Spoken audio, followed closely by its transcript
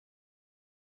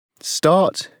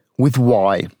Start with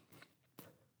why.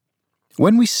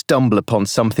 When we stumble upon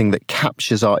something that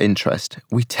captures our interest,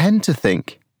 we tend to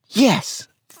think, yes,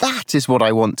 that is what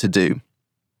I want to do.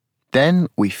 Then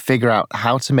we figure out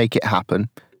how to make it happen,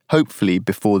 hopefully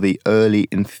before the early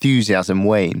enthusiasm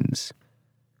wanes.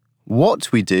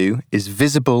 What we do is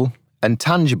visible and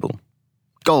tangible.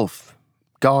 Golf,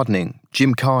 gardening,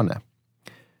 gymkhana.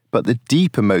 But the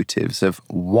deeper motives of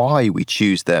why we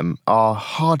choose them are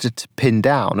harder to pin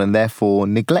down and therefore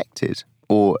neglected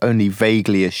or only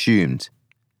vaguely assumed.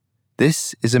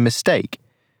 This is a mistake.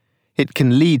 It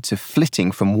can lead to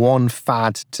flitting from one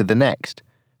fad to the next,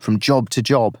 from job to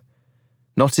job,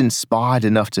 not inspired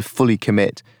enough to fully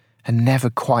commit and never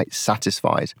quite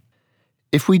satisfied.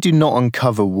 If we do not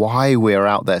uncover why we are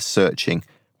out there searching,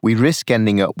 we risk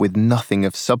ending up with nothing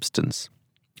of substance.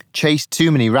 Chase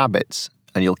too many rabbits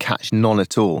and you'll catch none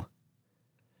at all.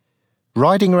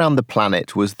 Riding around the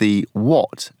planet was the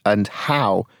what and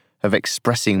how of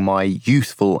expressing my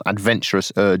youthful,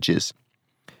 adventurous urges.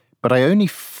 But I only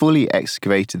fully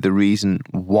excavated the reason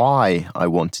why I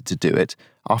wanted to do it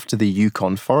after the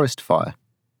Yukon forest fire.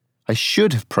 I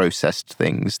should have processed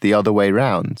things the other way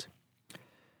round.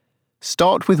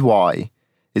 Start with Why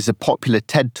is a popular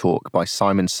TED Talk by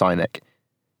Simon Sinek.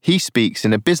 He speaks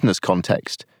in a business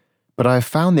context, but I have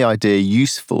found the idea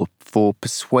useful for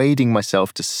persuading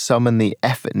myself to summon the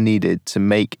effort needed to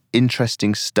make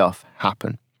interesting stuff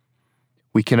happen.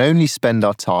 We can only spend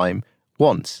our time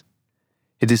once.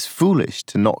 It is foolish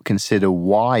to not consider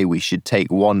why we should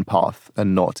take one path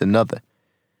and not another.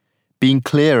 Being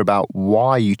clear about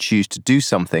why you choose to do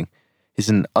something is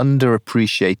an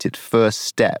underappreciated first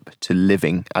step to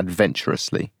living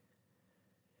adventurously.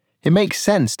 It makes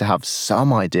sense to have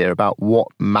some idea about what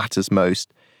matters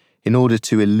most in order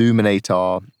to illuminate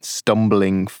our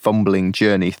stumbling, fumbling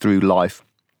journey through life.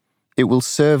 It will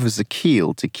serve as a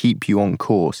keel to keep you on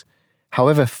course,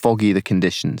 however foggy the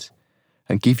conditions,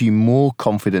 and give you more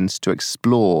confidence to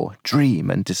explore,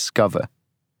 dream, and discover.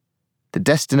 The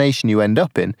destination you end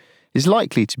up in is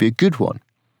likely to be a good one,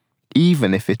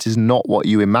 even if it is not what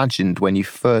you imagined when you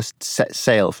first set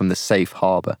sail from the safe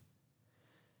harbour.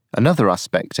 Another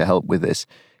aspect to help with this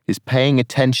is paying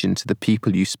attention to the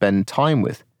people you spend time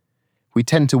with. We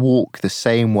tend to walk the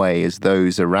same way as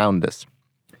those around us.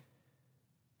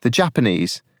 The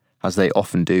Japanese, as they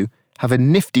often do, have a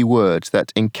nifty word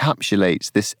that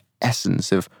encapsulates this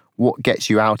essence of what gets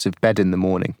you out of bed in the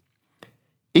morning.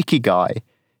 Ikigai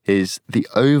is the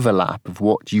overlap of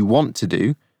what you want to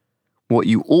do, what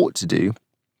you ought to do,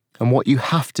 and what you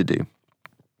have to do.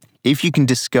 If you can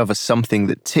discover something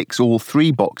that ticks all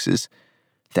three boxes,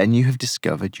 then you have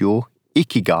discovered your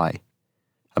Ikigai,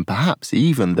 and perhaps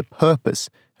even the purpose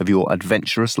of your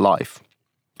adventurous life.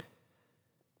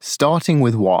 Starting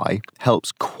with why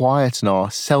helps quieten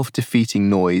our self-defeating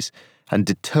noise and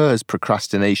deters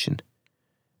procrastination.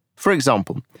 For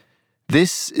example,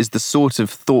 this is the sort of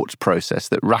thought process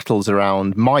that rattles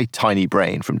around my tiny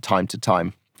brain from time to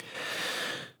time.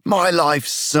 My life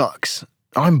sucks.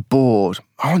 I'm bored.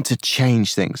 I want to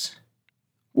change things.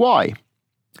 Why?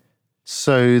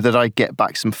 So that I get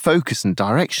back some focus and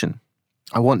direction.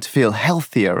 I want to feel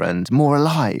healthier and more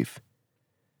alive.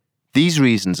 These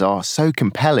reasons are so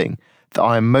compelling that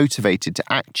I am motivated to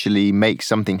actually make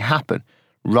something happen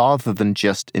rather than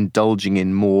just indulging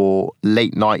in more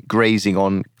late-night grazing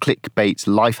on clickbait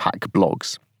lifehack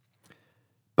blogs.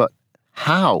 But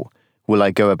how will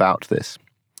I go about this?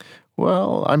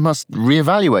 Well, I must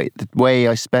reevaluate the way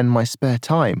I spend my spare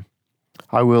time.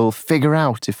 I will figure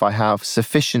out if I have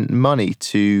sufficient money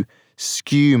to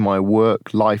skew my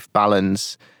work-life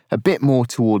balance a bit more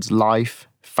towards life,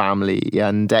 family,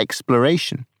 and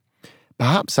exploration.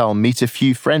 Perhaps I'll meet a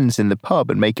few friends in the pub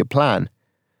and make a plan.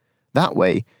 That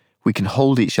way, we can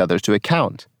hold each other to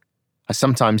account. I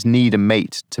sometimes need a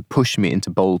mate to push me into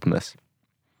boldness.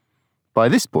 By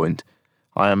this point,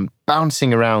 I am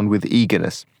bouncing around with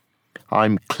eagerness.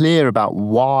 I'm clear about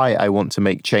why I want to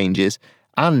make changes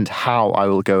and how I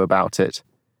will go about it.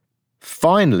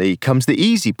 Finally comes the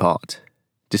easy part,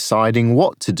 deciding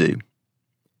what to do.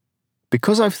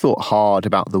 Because I've thought hard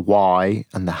about the why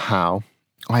and the how,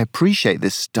 I appreciate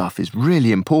this stuff is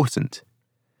really important.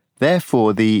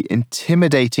 Therefore, the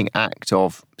intimidating act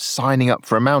of signing up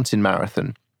for a mountain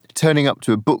marathon, turning up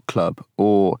to a book club,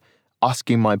 or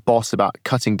asking my boss about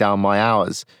cutting down my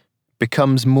hours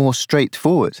becomes more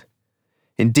straightforward.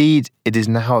 Indeed, it is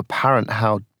now apparent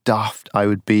how daft I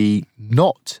would be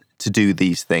not to do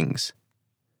these things.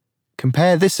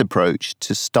 Compare this approach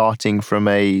to starting from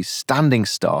a standing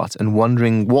start and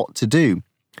wondering what to do.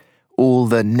 All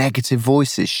the negative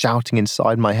voices shouting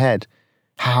inside my head.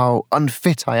 how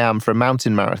unfit I am for a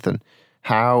mountain marathon,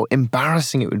 how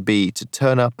embarrassing it would be to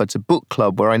turn up at a book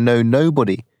club where I know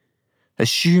nobody,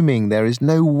 assuming there is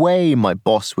no way my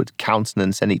boss would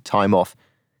countenance any time off.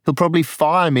 He'll probably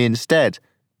fire me instead.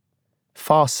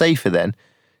 Far safer then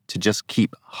to just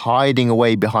keep hiding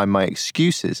away behind my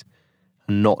excuses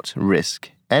and not risk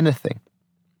anything.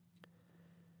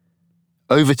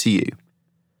 Over to you.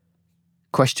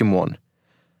 Question 1.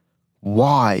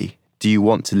 Why do you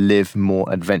want to live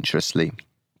more adventurously?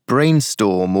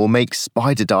 Brainstorm or make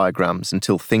spider diagrams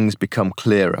until things become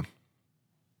clearer.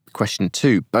 Question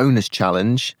 2, bonus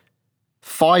challenge.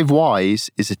 5 whys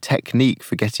is a technique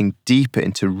for getting deeper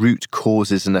into root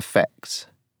causes and effects.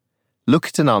 Look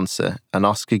at an answer and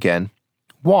ask again,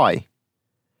 why?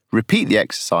 Repeat the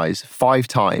exercise 5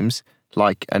 times,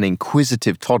 like an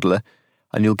inquisitive toddler,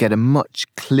 and you'll get a much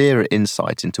clearer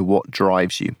insight into what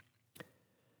drives you.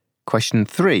 Question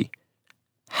 3.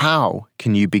 How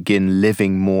can you begin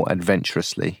living more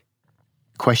adventurously?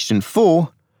 Question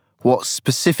 4. What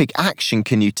specific action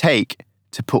can you take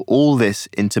to put all this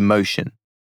into motion?